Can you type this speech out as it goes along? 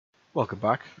Welcome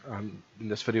back. In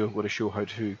this video I'm going to show how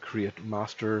to create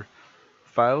master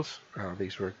files.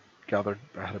 These were gathered.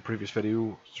 I had a previous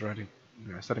video surrounding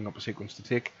setting up a sequence to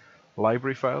take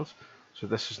library files. So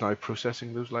this is now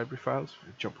processing those library files.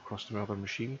 We jump across to my other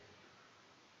machine.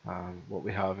 What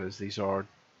we have is these are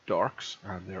darks,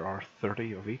 and there are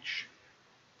 30 of each.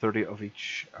 30 of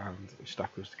each, and we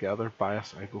stack those together.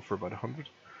 Bias, I go for about 100.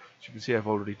 So you can see I've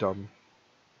already done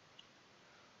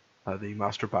the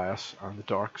master bias and the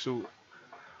dark. So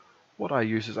what I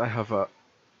use is I have a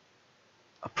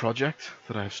project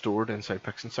that I have stored inside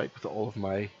Pixinsight with all of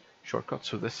my shortcuts.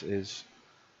 So this is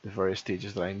the various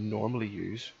stages that I normally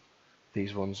use.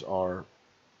 These ones are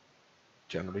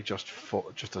generally just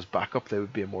as backup. They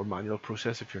would be a more manual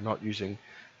process if you're not using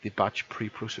the batch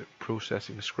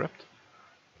pre-processing script.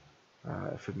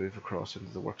 If we move across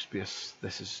into the workspace,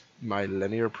 this is my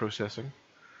linear processing.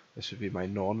 This would be my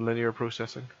non-linear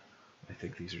processing. I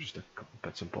think these are just a couple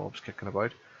bits and bobs kicking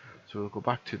about. So we'll go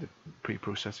back to the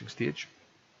pre-processing stage.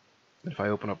 If I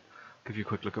open up, give you a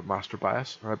quick look at master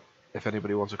bias. If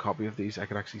anybody wants a copy of these, I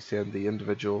can actually send the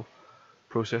individual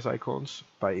process icons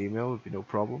by email. It would be no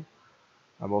problem.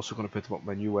 I'm also going to put them up on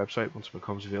my new website once it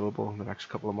becomes available in the next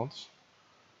couple of months.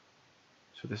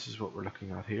 So this is what we're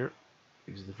looking at here.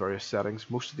 These are the various settings.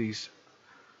 Most of these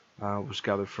was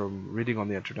gathered from reading on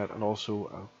the internet, and also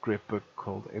a great book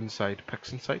called Inside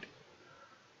Pixinsight.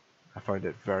 I found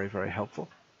it very, very helpful.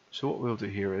 So what we'll do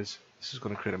here is, this is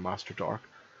going to create a master dark.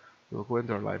 We'll go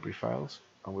into our library files,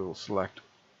 and we will select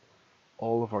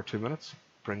all of our 2 minutes,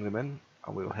 bring them in,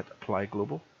 and we will hit apply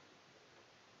global.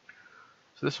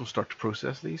 So this will start to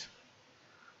process these,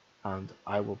 and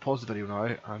I will pause the video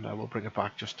now, and I will bring it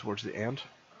back just towards the end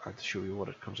and to show you what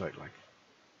it comes out like.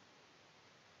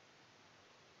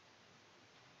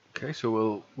 Okay,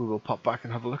 so we will pop back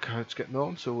and have a look how it's getting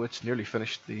on. So it's nearly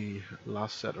finished the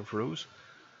last set of rows.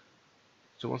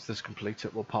 So once this completes,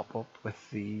 it will pop up with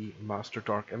the master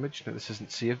dark image. Now this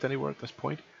isn't saved anywhere at this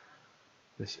point.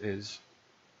 This is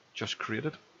just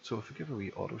created. So if we give a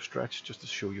wee auto stretch just to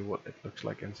show you what it looks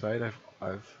like inside,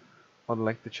 I've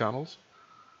unlinked the channels.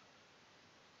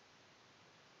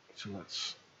 So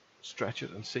let's stretch it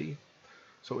and see.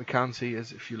 So what we can see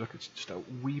is, if you look, it's just a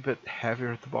wee bit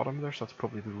heavier at the bottom there, so that's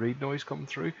probably the read noise coming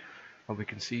through, and we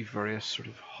can see various sort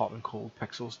of hot and cold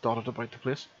pixels dotted about the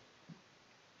place.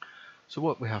 So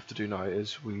what we have to do now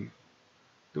is, we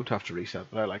don't have to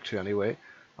reset, but I like to anyway,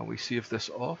 and we save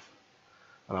this off,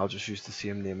 and I'll just use the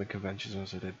same naming conventions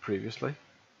as I did previously,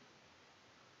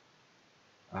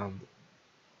 and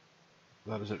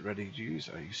that is it ready to use.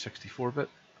 I use 64-bit.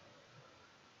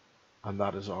 And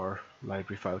that is our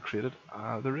library file created.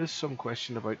 There is some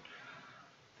question about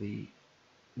the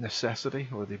necessity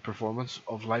or the performance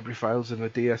of library files in a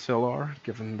DSLR,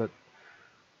 given that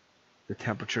the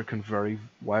temperature can vary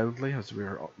wildly as we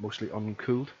are mostly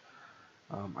uncooled.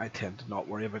 I tend to not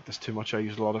worry about this too much. I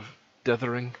use a lot of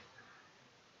dithering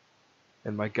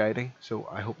in my guiding, so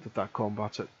I hope that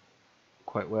combats it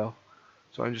quite well.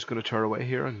 So I'm just going to tear away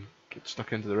here and get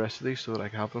stuck into the rest of these so that I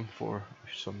can have them for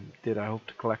some data I hope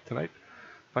to collect tonight.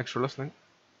 Thanks for listening.